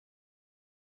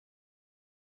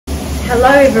Hello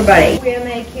everybody. We're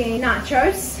making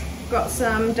nachos. Got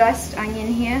some diced onion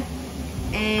here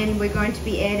and we're going to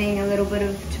be adding a little bit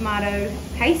of tomato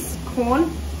paste,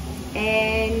 corn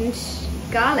and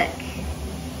garlic.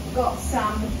 Got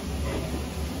some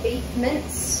beef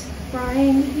mince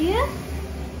frying here.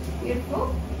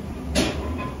 Beautiful.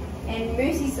 And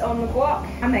Mercy's on the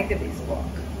guac. I make the best guac.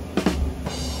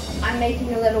 I'm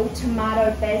making a little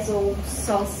tomato basil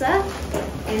salsa,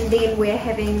 and then we're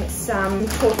having some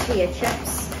tortilla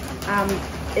chips.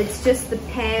 It's just the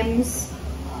Pam's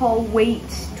whole wheat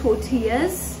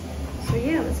tortillas. So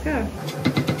yeah, let's go.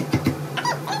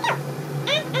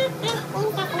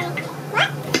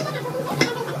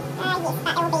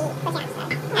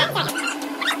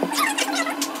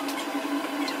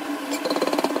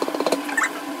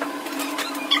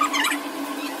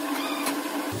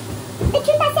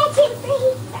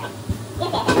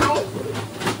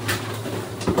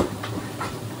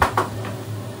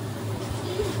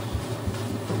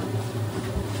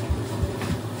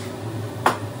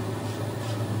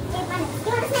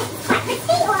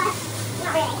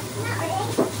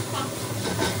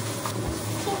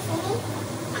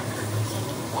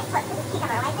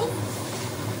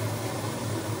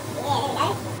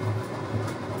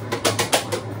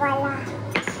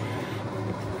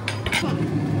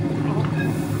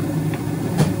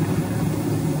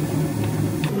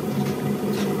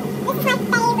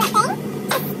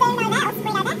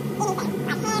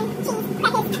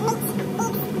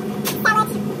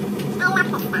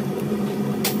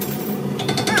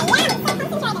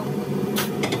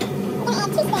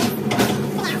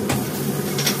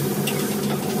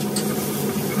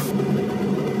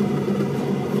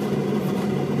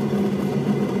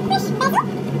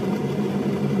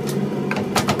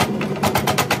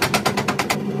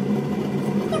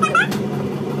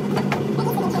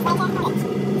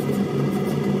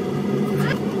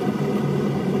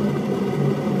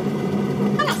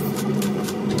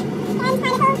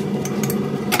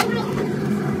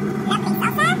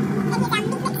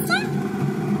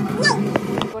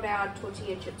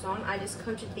 Tortilla chips on. I just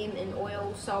coated them in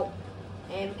oil, salt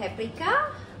and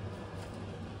paprika,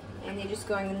 and they're just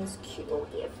going in this cute little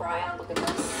air fryer. Look at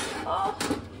this. Oh,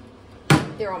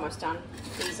 they're almost done.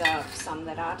 These are some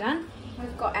that are done.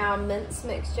 We've got our mince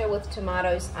mixture with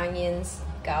tomatoes, onions,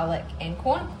 garlic and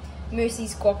corn,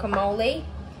 Mercy's guacamole,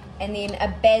 and then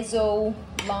a basil,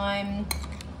 lime,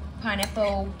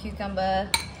 pineapple, cucumber,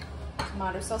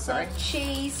 tomato salsa,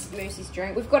 cheese, Mercy's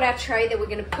drink. We've got our tray that we're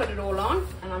going to put it all on,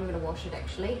 and I'm going to wash it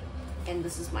actually. And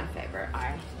this is my favorite.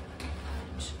 I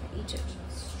eat it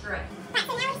straight. Right,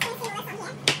 so now we're just going to seal this on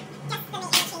here. Just the meat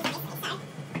and the cheese obviously, so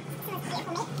this is clear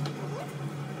for me.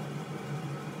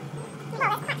 Well,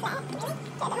 that's quite flat, really. So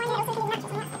the one that also can be nachos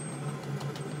and that's it.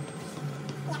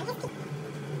 Yeah, but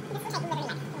this will take literally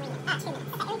like 2 minutes. Okay, we'll preheat the oven. Hey, don't that, you don't need to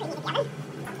come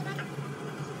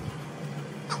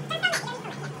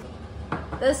right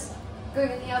here. This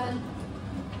going in the oven.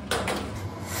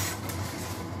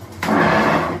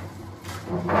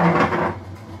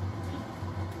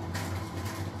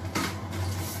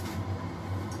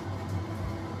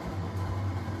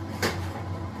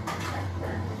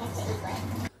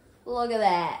 Look at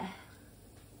that.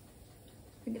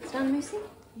 Think it's done, Mercy?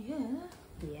 Yeah.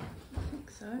 Yeah. I think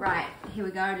so. Right, here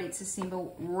we go. Let's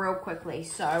assemble real quickly.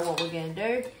 So what we're going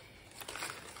to do,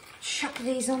 chuck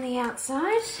these on the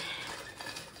outside.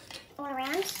 All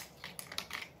around. Just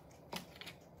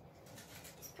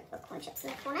put the corn chips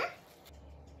in the corner.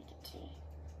 Make it two.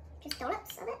 Just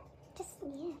dollops of it. Just,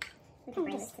 yeah. We can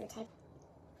bring this to the table.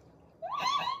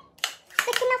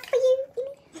 Thick enough for you, you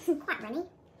mean? Quite runny.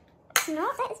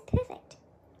 No, that is perfect.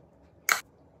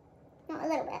 Not a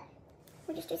little bit.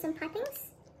 We'll just do some pipings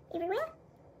everywhere.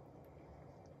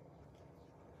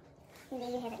 And there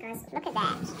you have it, guys. Look at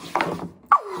that.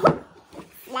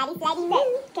 Slidey, slidey,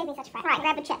 move. Gave me such a fright. Right,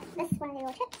 grab a chip. This is one of the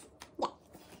little chips. Yeah.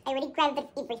 I already grabbed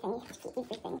everything. You have to keep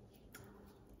everything.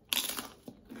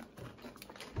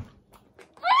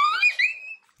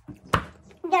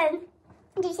 Go.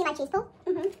 Did you see my cheese ball?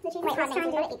 Mm-hmm. The cheese ball. Wait, let's try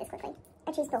and do it. Eat this quickly.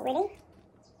 A cheese ball. Ready?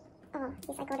 Oh,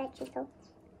 yes, I got a cheese ball.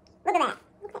 Look at that.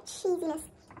 Look at that cheesiness.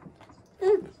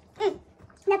 Mmm. Mmm.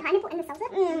 No pineapple in the salsa.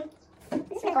 Mmm.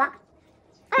 This is gonna go up.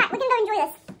 Alright, we can go enjoy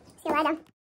this. See you later.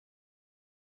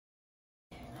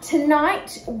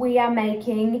 Tonight we are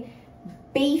making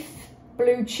beef,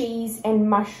 blue cheese and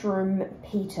mushroom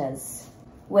pitas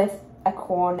with a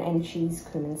corn and cheese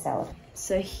cumin salad.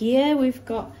 So here we've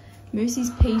got Mercy's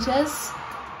pitas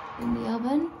in the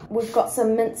oven. We've got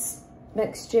some mince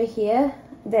mixture here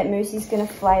that Mercy's going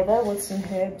to flavour with some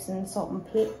herbs and salt and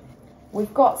pep.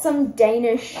 We've got some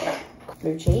Danish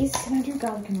blue cheese. Can I do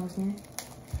garlic and rosemary?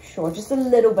 Sure, just a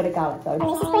little bit of garlic though. And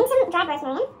let's just bring some dried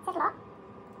rosemary in. Is that a lot?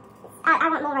 I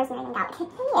want more rosemary than garlic. Yeah,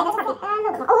 that's probably a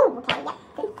little bit more. Oh, okay, yeah,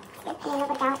 good. Good. And a little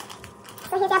bit of garlic.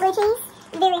 So here's our blue cheese.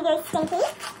 Very, very stinky.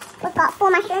 We've got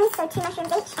 4 mushrooms, so 2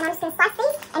 mushrooms each. And I'm just going to slice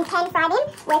these and pan fry them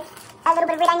with a little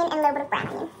bit of red onion and a little bit of brown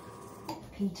onion.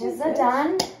 Pitas are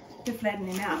done. To flatten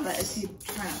them out, but if you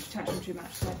try not to touch them too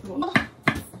much, so I thought.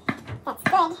 That's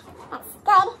good. That's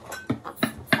good. That's good.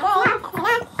 That's enough.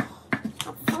 That's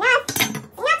enough.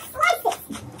 Enough slices.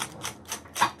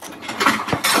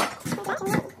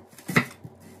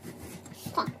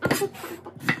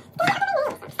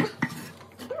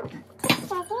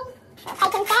 I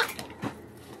don't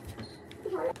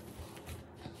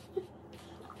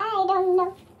know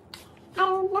where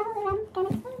I'm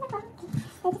gonna go.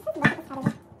 This is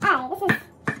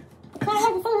the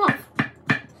karaoke singing hits.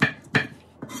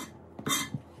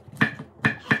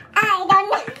 I don't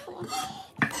know.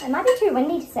 It might be too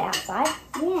windy to sit outside.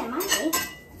 Yeah, it might be.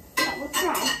 But we'll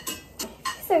try.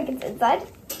 So we can sit inside.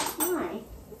 Why?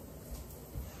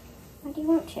 Why do you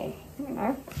want to? I don't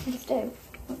know. I just do.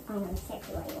 I know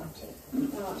exactly what you want to.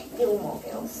 I want Gilmore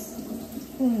Girls.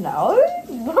 No?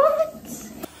 What?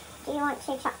 Do you want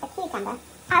to chop the cucumber?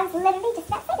 I was literally just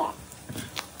about to say that.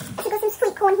 So we've got some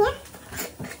sweet corn here.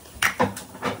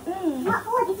 What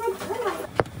board? These ones good ones.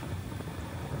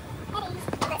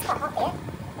 That's quite hot there.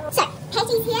 So,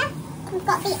 patties here. We've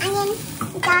got the onion,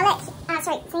 garlic,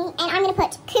 and I'm going to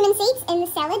put cumin seeds in the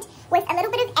salad with a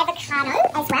little bit of avocado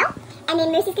as well. And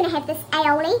then Mercy's going to have this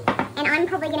aioli, and I'm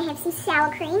probably going to have some sour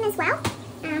cream as well.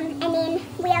 And then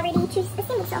we are ready to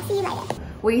assemble, so I'll see you later.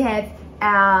 We have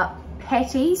our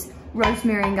patties,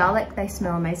 rosemary and garlic, they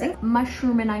smell amazing.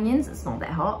 Mushroom and onions, it's not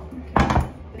that hot.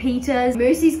 Pitas.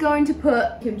 Mercy's going to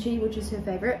put kimchi, which is her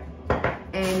favorite,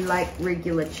 and like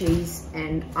regular cheese,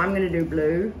 and I'm gonna do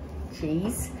blue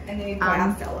cheese. And then we've got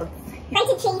our salad.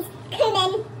 Grated cheese,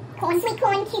 cumin, corn, sweet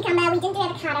corn, cucumber. We didn't do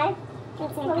avocado. Do you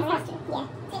want some avocado? Yeah.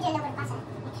 So do a little bit of butter,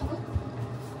 actually.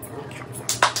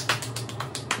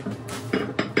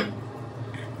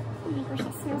 Oh my gosh,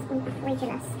 that smells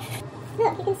outrageous.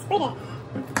 Look, you can spread it.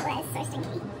 Oh, that is so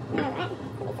stinky. Alright,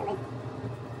 let me fill it.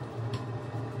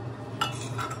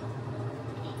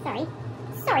 Sorry.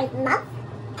 Sorry, love.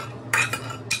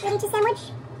 Ready to sandwich?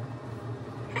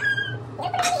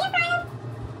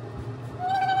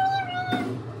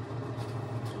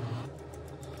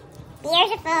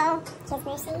 Beautiful. Cheers,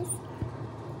 Mercy's.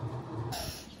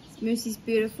 Mercy's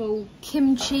beautiful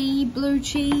kimchi, blue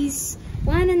cheese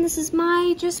one, and this is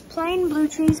my just plain blue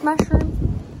cheese,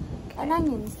 mushroom, and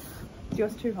onions. Is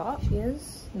yours too hot?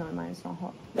 Cheers. No, mine's not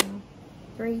hot. No.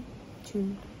 3,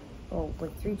 2, oh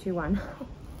wait, 3, 2, 1.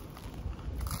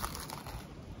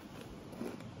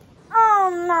 Oh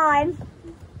no!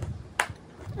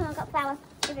 Oh, I've got flour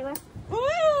everywhere.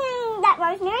 That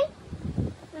rosemary.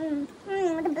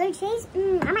 With the blue cheese.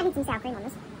 I might need some sour cream on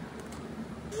this.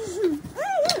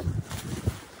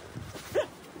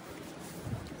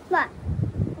 What?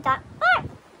 Dark. Oh,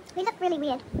 we look really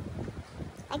weird.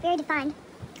 Like very defined.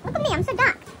 Look at me, I'm so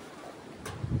dark.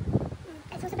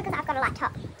 It's also because I've got a light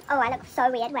top. Oh, I look so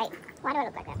weird. Wait, why do I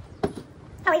look like that?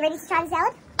 Are we ready to try the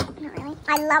salad? Not really.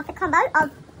 I love the combo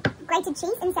of grated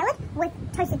cheese and salad with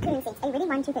toasted cumin seeds. Are you ready?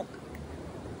 1, 2, 3.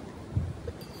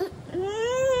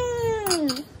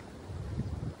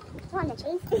 Wonder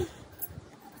cheese.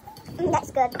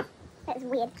 That's good. That's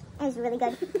weird. That is really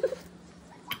good.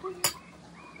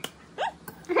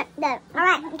 No.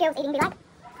 Alright, girls eating be like.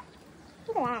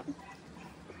 Look at that.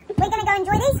 We're gonna go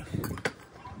enjoy these.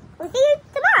 We'll see you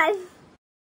tomorrow.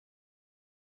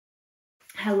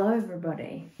 Hello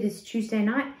everybody. It's Tuesday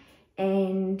night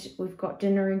and we've got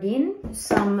dinner again.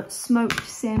 Some smoked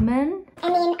salmon.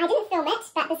 And then I didn't film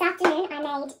it, but this afternoon I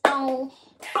made a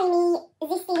creamy,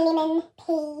 zesty lemon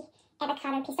pea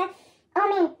avocado pesto. Oh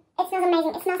man, it smells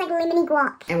amazing. It smells like lemony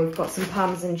guac. And we've got some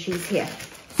parmesan cheese here.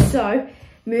 So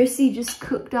Mercy just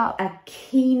cooked up a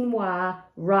quinoa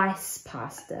rice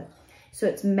pasta. So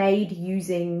it's made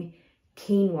using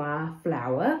quinoa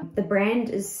flour. The brand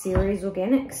is Ceres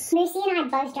Organics. Mercy and I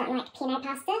both don't like penne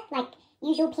pasta, like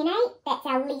usual penne. That's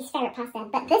our least favourite pasta.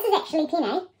 But this is actually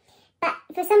penne. But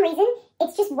for some reason,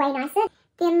 it's just way nicer.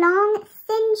 They're long,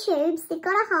 thin tubes. They've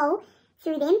got a hole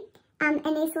through them. And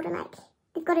they're sort of like,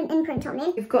 they've got an imprint on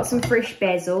them. We've got some fresh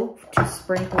basil to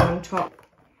sprinkle on top.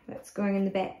 That's going in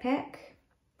the backpack.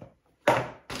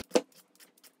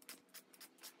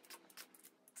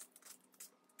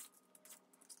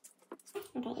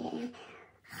 Okay, eat it now.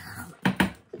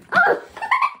 Oh!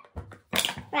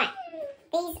 Right,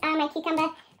 these are my cucumber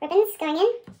ribbons going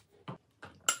in.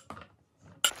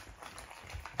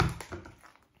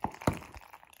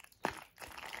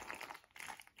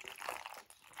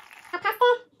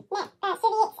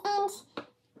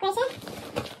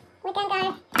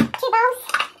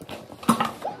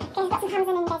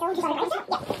 Oh, just like that?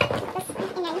 Yeah.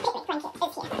 And then the favorite blanket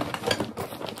is here.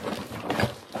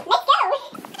 Let's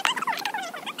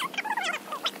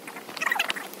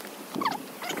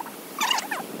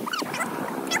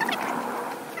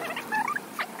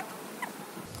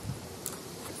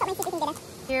go!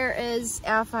 Here is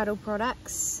our final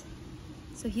products.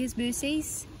 So here's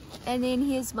Mercy's, and then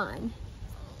here's mine.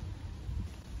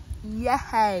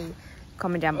 Yay!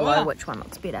 Comment down below which one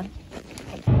looks better.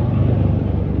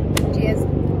 Cheers.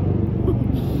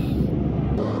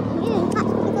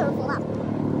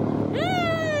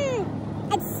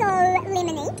 It's so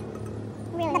lemony.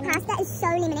 Really? The pasta is so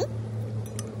lemony.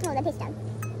 Oh, the pesto.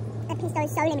 The pesto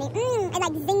is so lemony. It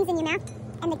like zings in your mouth.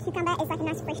 And the cucumber is like a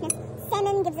nice freshness.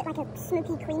 Salmon gives it like a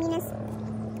smoky creaminess.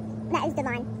 That is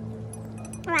divine.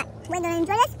 Alright, we're going to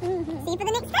enjoy this. See you for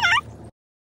the next dinner.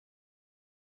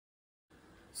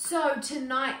 So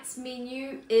tonight's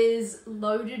menu is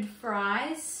loaded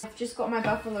fries. I've just got my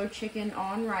buffalo chicken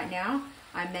on right now.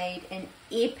 I made an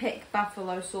epic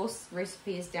buffalo sauce.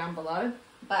 Recipe is down below.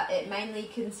 But it mainly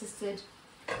consisted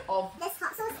of this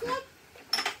hot sauce here.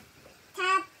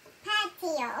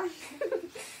 Tapatio.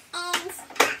 And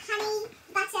honey,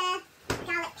 butter,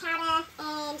 garlic powder,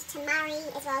 and tamari,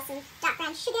 as well as some dark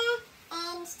brown sugar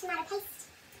and tomato paste.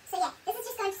 So yeah, this is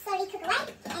just going to slowly cook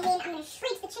away, and then I'm going to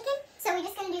shred the chicken. So we're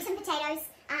just going to do some potatoes.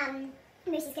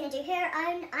 Mercy's going to do her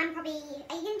own. I'm probably,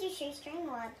 are you going to do shoestring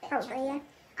or a bit chunkier? Yeah.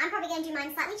 I'm probably going to do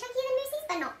mine slightly chunkier than Mercy's,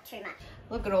 but not too much.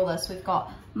 Look at all this. We've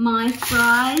got my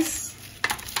fries,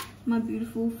 my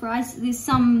beautiful fries. There's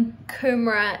some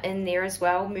kumara in there as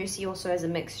well. Mercy also has a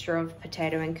mixture of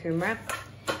potato and kumara.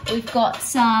 We've got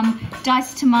some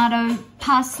diced tomato,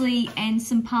 parsley, and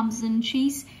some parmesan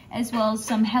cheese, as well as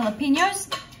some jalapenos.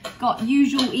 Got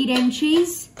usual Edam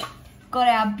cheese. Got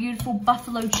our beautiful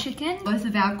buffalo chicken. Both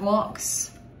of our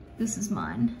guacs. This is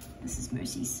mine. This is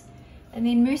Mercy's. And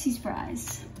then Mercy's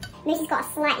fries. Mercy's got a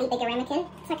slightly bigger ramekin,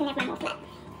 so I can have mine more flat.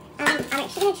 I'm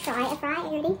actually going to try a fry. Are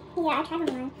you ready? Yeah, I tried one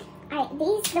of mine. The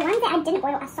ones that I didn't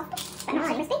boil are soft, but not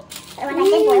so crispy. But the ones I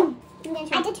did boil,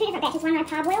 I did two different batches. One I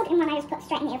parboiled and one I just put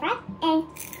straight in the air fryer. And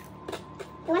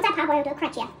the ones I parboiled were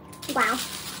crunchier. Wow.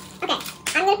 Okay,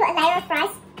 I'm going to put a layer of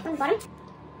fries on the bottom.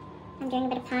 I'm doing a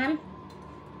bit of parm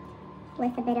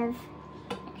with a bit of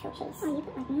actual cheese. Oh, you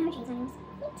put like no cheese on yours.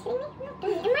 Are you kidding me? No,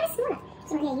 don't you? And mine is smaller.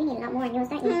 So yeah, you need a lot more on yours,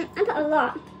 don't you? I put a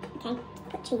lot. Okay,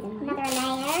 put cheese in. Another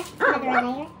layer. Another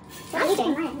layer. What are you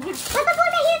doing? What about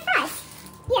your fries?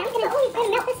 Yeah, I'm gonna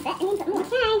melt this bit and then put more.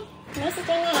 Okay. Mercy's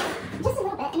doing that. Just a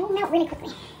little bit and it will melt really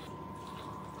quickly.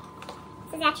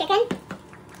 This is our chicken.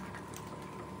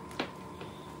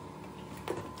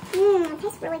 It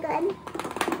tastes really good.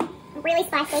 Really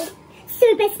spicy.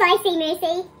 Super spicy,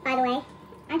 Mercy, by the way.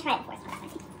 I tried it before, it's quite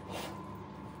spicy.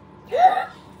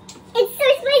 It's so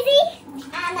spicy!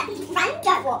 Run,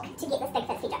 don't walk to get this big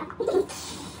fizzy jar.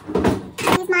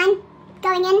 Here's mine,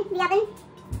 going in the oven.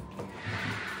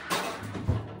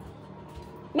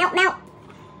 Melt, melt.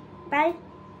 Bro,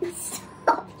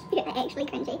 stop. You're actually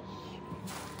crunchy.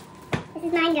 This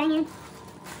is mine going in.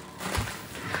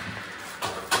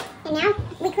 And now,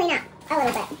 we clean up a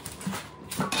little bit.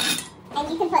 And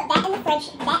you can put that in the fridge,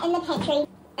 that in the pantry.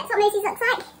 That's what Mercy's looks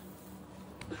like.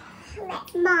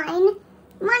 That's mine.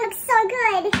 Mine looks so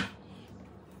good.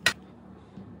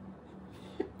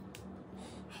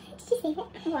 Did you see it?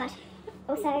 What?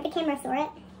 Also, the camera saw it,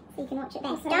 so you can watch it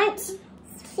back. Don't.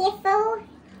 Careful.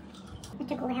 I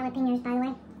took all the jalapenos, by the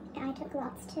way. I took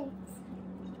lots too.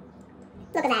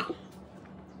 Look at that.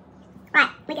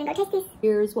 Right, we're gonna go taste this.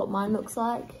 Here's what mine looks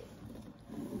like.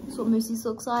 That's what Mercy's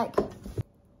looks like.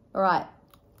 All right.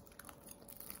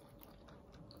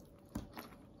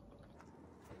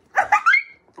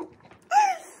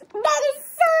 That is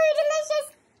so delicious.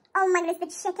 Oh my goodness, the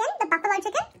chicken, the buffalo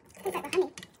chicken, tastes like the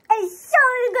honey. It is so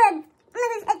good.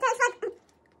 It tastes like,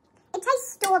 it tastes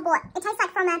store-bought. It tastes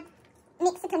like from a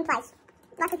Mexican place,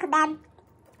 like a kebab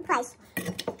place.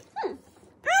 Can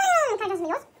I try some of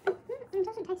yours? It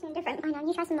doesn't taste any different. I know,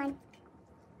 you try some of mine.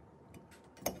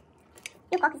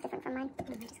 Your guac is different from mine. I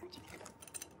just got chicken.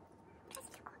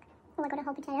 Oh, I got a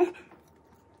whole potato.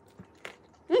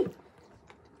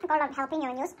 I got a lot of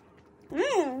jalapeno in yours.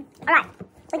 Alright,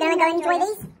 we're gonna go enjoy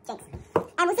these. Thanks.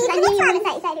 And we'll see you in the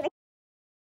next one.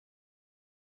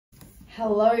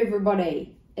 Hello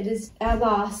everybody. It is our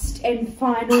last and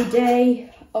final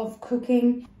day of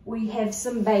cooking. We have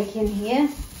some bacon here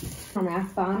from our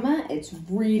farmer. It's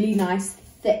really nice,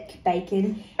 thick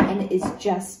bacon, and it is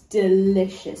just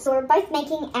delicious. So we're both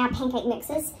making our pancake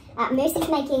mixes. Mercy's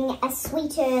making a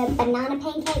sweeter banana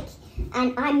pancake,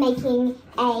 and I'm making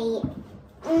a,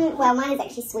 well, mine is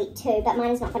actually sweet too, but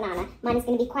mine is not banana. Mine is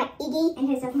going to be quite eggy, and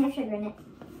hers doesn't have sugar in it.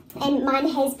 And mine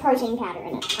has protein powder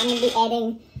in it. I'm going to be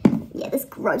adding, yeah, this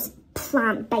gross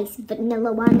plant-based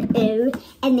vanilla one, ew.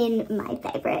 And then my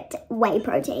favourite, whey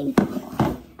protein.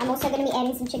 I'm also going to be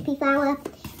adding some chickpea flour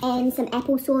and some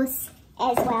applesauce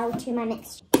as well to my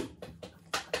mix.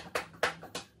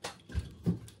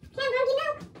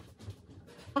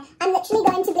 I'm literally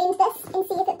going to blend this and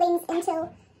see if it blends until,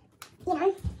 you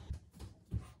know.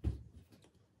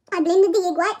 I blended the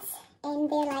egg whites and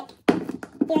they're like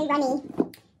very runny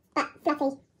but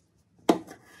fluffy.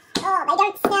 Oh, they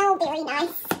don't smell very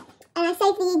nice. And I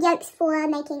saved the egg yolks for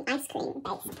making ice cream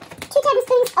base. 2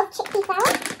 tablespoons of chickpea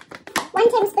flour,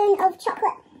 1 tablespoon of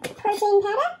chocolate protein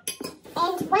powder,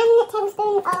 and 1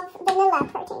 tablespoon of vanilla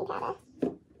protein powder.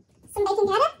 Some baking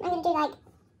powder, I'm going to do like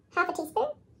half a teaspoon.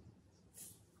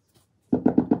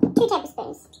 2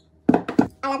 tablespoons.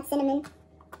 I love cinnamon.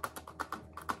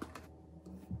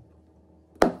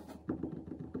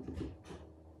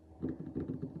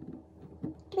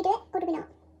 Do we do it or do we not?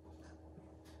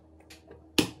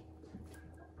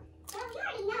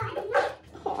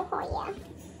 Oh yeah.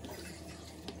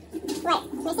 Right,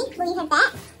 Missy, will you have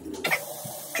that?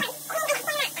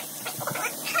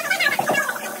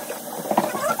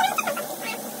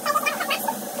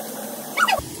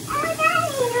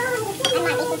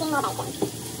 More bacon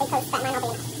because that might not be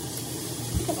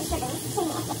enough. Because it should be too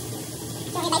nasty. Do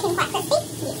you want your bacon quite crispy?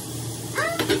 Yes.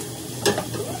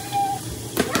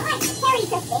 Not like cherry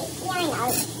crispy. Yeah, I know.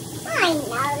 I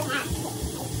know how to cook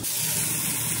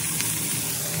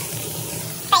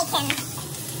bacon.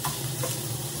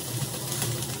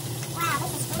 Wow,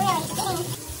 this is really getting.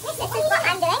 This is what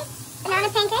I'm doing. Banana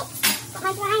pancakes. Got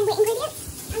my dry wet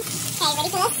ingredients. Okay,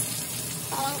 ready for this?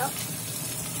 Triangle.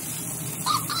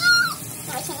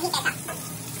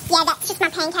 Yeah, that's just my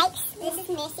pancakes. This is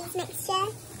Mercy's mixture.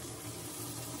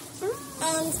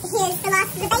 And here's the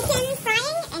last of the bacon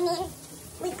frying, and then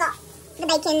we've got the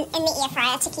bacon in the air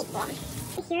fryer to keep warm.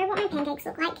 Here are what my pancakes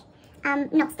look like,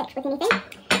 not stacked with anything.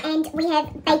 And we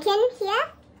have bacon here,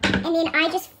 and then I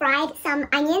just fried some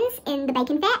onions in the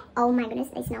bacon fat. Oh my goodness,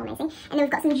 they smell amazing. And then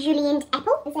we've got some julienne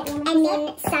apple, is that your and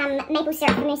then some maple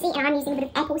syrup for Mercy, and I'm using a bit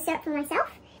of apple syrup for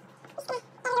myself.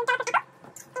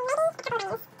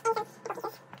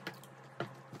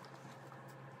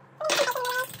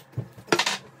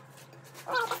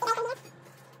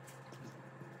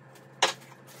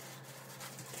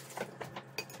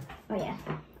 Oh yeah,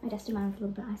 I dusted mine with a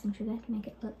little bit of icing sugar to make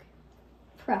it look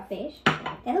profesh.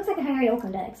 That looks like a hungry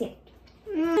Aucklander, except.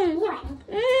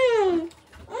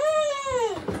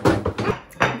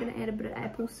 I'm gonna add a bit of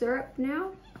apple syrup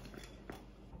now.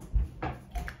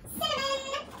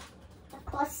 Cinnamon! Of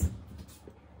course.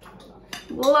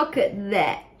 Look at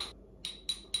that.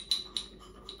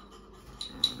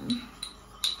 Let's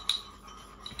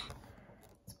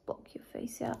block your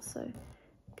face out so you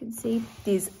can see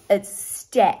it's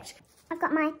stacked. I've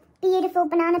got my beautiful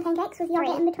banana pancakes with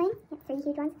yogurt in between. Yep, 3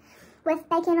 huge ones. With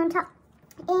bacon on top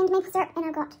and maple syrup, and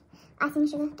I've got icing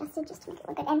sugar dusted just to make it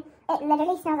look good. And it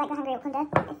literally smells like the hungry Aucklander,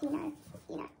 if you know,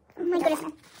 you know. Oh my goodness.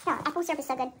 Oh, apple syrup is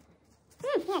so good.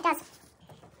 Yeah, it does.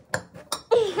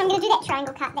 I'm going to do that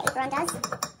triangle cut that everyone does.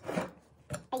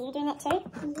 Are you doing that too?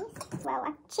 Yes. Well,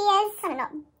 cheers. Kind of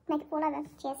not make it fall over.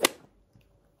 Cheers.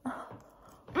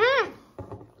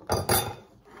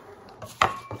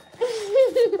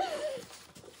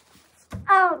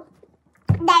 Oh,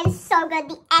 that is so good.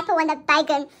 The apple and the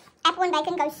bacon. Apple and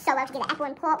bacon goes so well together. Apple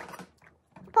and pork.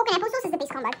 Pork and applesauce is the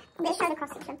best combo. Let's show the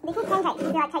cross section. These are pancakes. These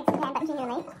are like cakes in the pan, but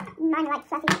genuinely, mine are like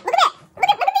fluffy. Look at that! Look at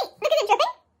me! Look at it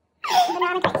dripping!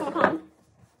 Banana cakes in a pan.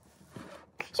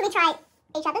 Should we try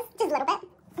each other's? Just a little bit.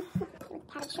 With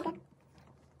powdered sugar.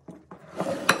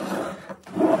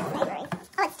 Savory.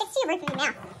 Oh, it sticks to your roof of your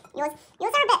mouth. Yours are a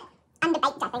bit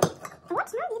underbaked, I think. What?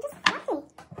 No, you're just fluffy.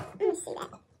 Let me see that.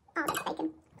 Oh, that's bacon.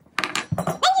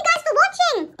 Thank you guys for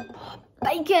watching!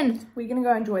 Bacon! We're gonna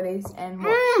go enjoy these and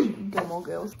watch Gilmore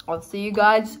Girls. I'll see you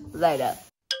guys later.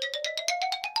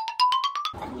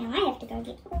 Now I have to go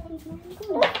get all these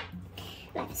more good.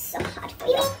 Life is so hard for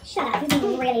you. Shut up, you're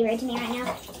being really rude to me right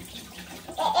now.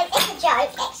 It's a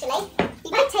joke, actually.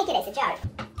 You can take it as a joke.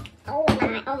 Oh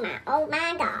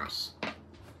my gosh.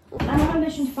 I'm on a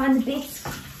mission to find the best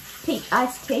peach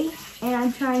iced tea, and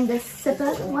I'm trying this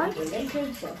sipper one.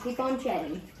 Keep on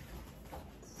chatting.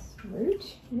 Rude,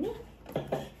 isn't it?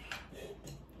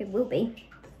 It will be.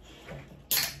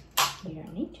 You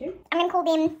don't need to. I'm going to call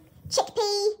them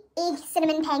chickpea egg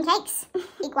cinnamon pancakes.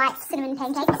 Egg white cinnamon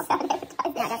pancakes. No, it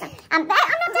doesn't. But I'm not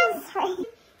done. Sorry.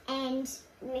 And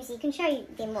Mercy, you can show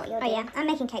them what you're doing. Oh yeah, I'm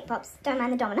making cake pops. Don't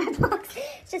mind the domino box.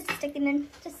 Just stick them in.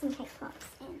 Just some cake pops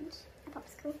and a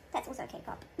popsicle. That's also a cake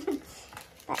pop.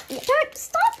 But Don't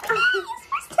stop! You're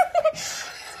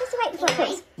supposed to wait before it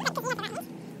cooks.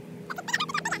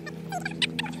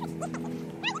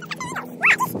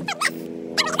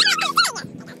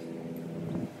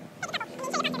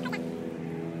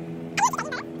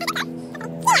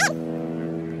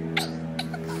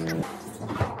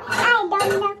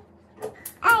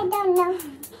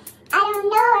 I don't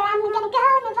know where I'm gonna go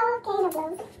when the volcano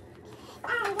blows. I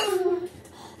don't know.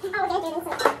 Oh, they're doing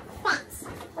something.